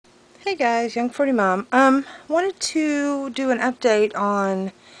Hey guys, Young 40 Mom. Wanted to do an update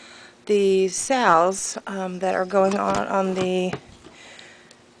on the SALs that are going on the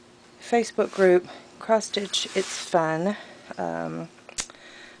Facebook group Cross Stitch It's Fun,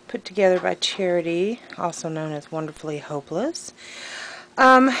 put together by Charity, also known as Wonderfully Hopeless.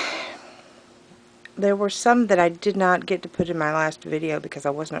 There were some that I did not get to put in my last video because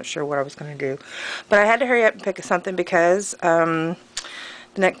I was not sure what I was going to do, but I had to hurry up and pick something because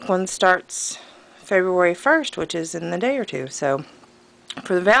the next one starts February 1st, which is in a day or two. So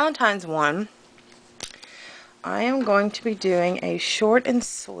for the Valentine's one, I am going to be doing a short and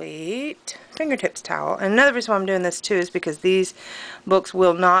sweet fingertips towel. And another reason why I'm doing this too is because these books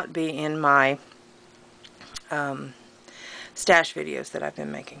will not be in my stash videos that I've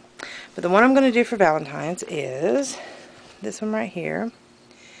been making. But the one I'm going to do for Valentine's is this one right here.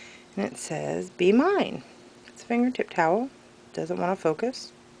 And it says, "Be Mine." It's a fingertip towel. Doesn't want to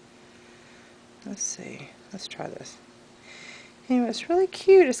focus. Let's see. Let's try this. Anyway, it's really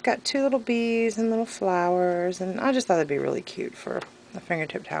cute. It's got two little bees and little flowers, and I just thought it'd be really cute for a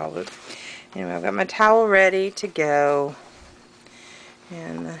fingertip towel. But anyway, I've got my towel ready to go.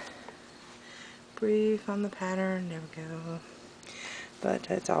 And the brief on the pattern. There we go. But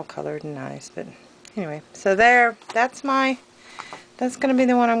it's all colored and nice. But anyway, so there. That's going to be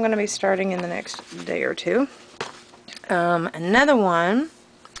the one I'm going to be starting in the next day or two. Another one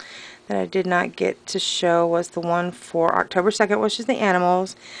that I did not get to show was the one for October 2nd, which is the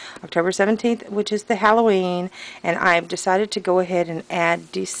animals, October 17th, which is the Halloween, and I've decided to go ahead and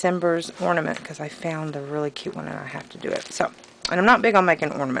add December's ornament because I found a really cute one and I have to do it. So, and I'm not big on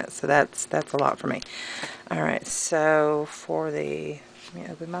making ornaments, so that's a lot for me. Alright, so for the, let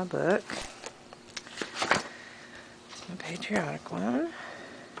me open my book. It's my patriotic one.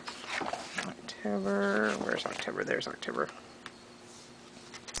 October, where's October? There's October.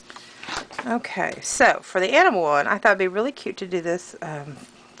 Okay, so for the animal one, I thought it'd be really cute to do this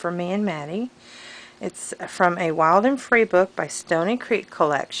for me and Maddie. It's from a Wild and Free book by Stony Creek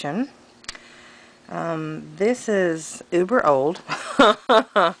Collection. This is uber old.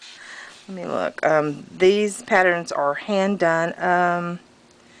 Let me look. These patterns are hand done.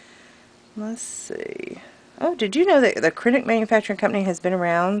 Let's see. Oh, did you know that the Krennic Manufacturing Company has been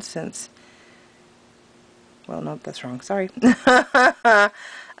around since... Well, nope, that's wrong. Sorry.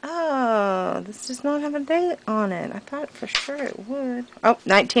 Oh, this does not have a date on it. I thought for sure it would. Oh,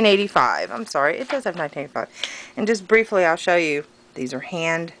 1985. I'm sorry. It does have 1985. And just briefly, I'll show you. These are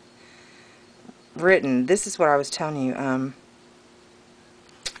hand written. This is what I was telling you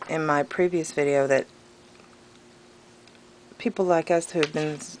in my previous video, that people like us who have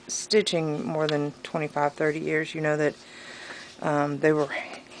been stitching more than 25, 30 years, you know that they were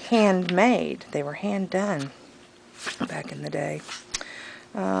handmade. They were hand done back in the day.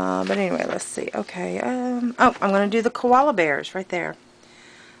 But anyway, let's see. Okay. Oh, I'm going to do the koala bears right there.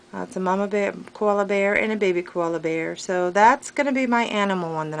 It's a mama bear, koala bear and a baby koala bear. So that's going to be my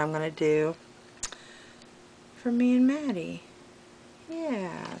animal one that I'm going to do for me and Maddie.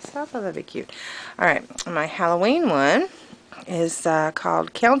 Yeah, so I thought that'd be cute. Alright, my Halloween one is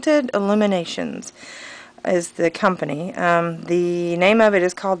called Counted Illuminations, is the company. The name of it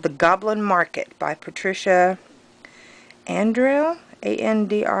is called The Goblin Market by Patricia Andrele.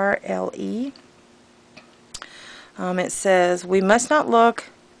 A-N-D-R-L-E. It says, "We must not look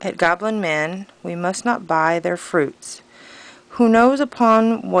at goblin men, we must not buy their fruits. Who knows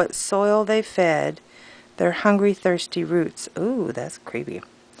upon what soil they fed their hungry, thirsty roots." Ooh, that's creepy.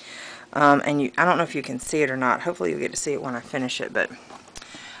 And I don't know if you can see it or not. Hopefully you'll get to see it when I finish it. But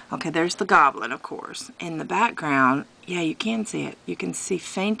okay, there's the goblin, of course. In the background, yeah, you can see it. You can see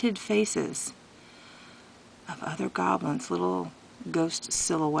fainted faces of other goblins, little ghost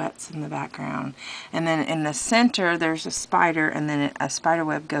silhouettes in the background. And then in the center there's a spider, and then a spider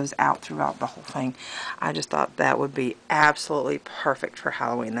web goes out throughout the whole thing. I just thought that would be absolutely perfect for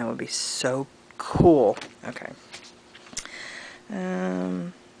Halloween. That would be so cool. Okay.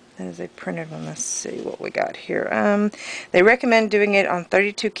 That is a printed one. Let's see what we got here. They recommend doing it on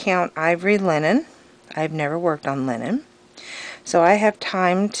 32 count ivory linen. I've never worked on linen, so I have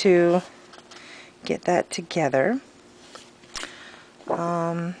time to get that together.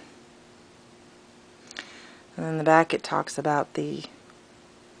 And in the back it talks about the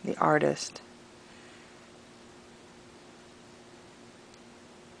artist.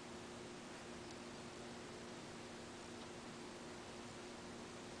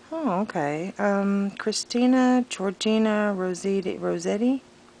 Oh, okay. Christina Georgina Rossetti,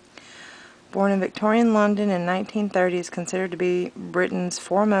 born in Victorian London in 1930, is considered to be Britain's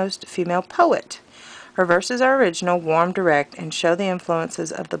foremost female poet. Her verses are original, warm, direct, and show the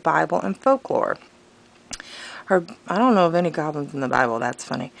influences of the Bible and folklore. I don't know of any goblins in the Bible, that's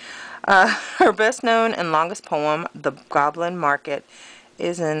funny. Her best known and longest poem, The Goblin Market,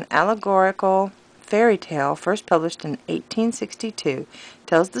 is an allegorical fairy tale first published in 1862. It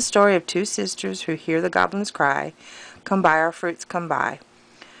tells the story of two sisters who hear the goblins cry, "Come buy our fruits, come buy."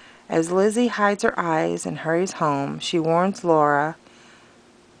 As Lizzie hides her eyes and hurries home, she warns Laura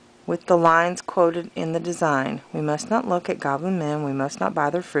with the lines quoted in the design. "We must not look at goblin men, we must not buy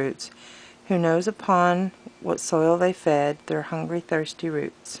their fruits. Who knows upon what soil they fed their hungry, thirsty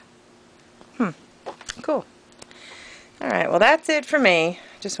roots?" Cool. Alright, well that's it for me.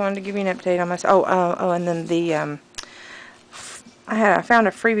 Just wanted to give you an update on my... and then the... I found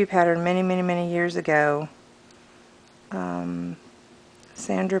a freebie pattern many years ago.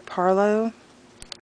 Sandra Parlow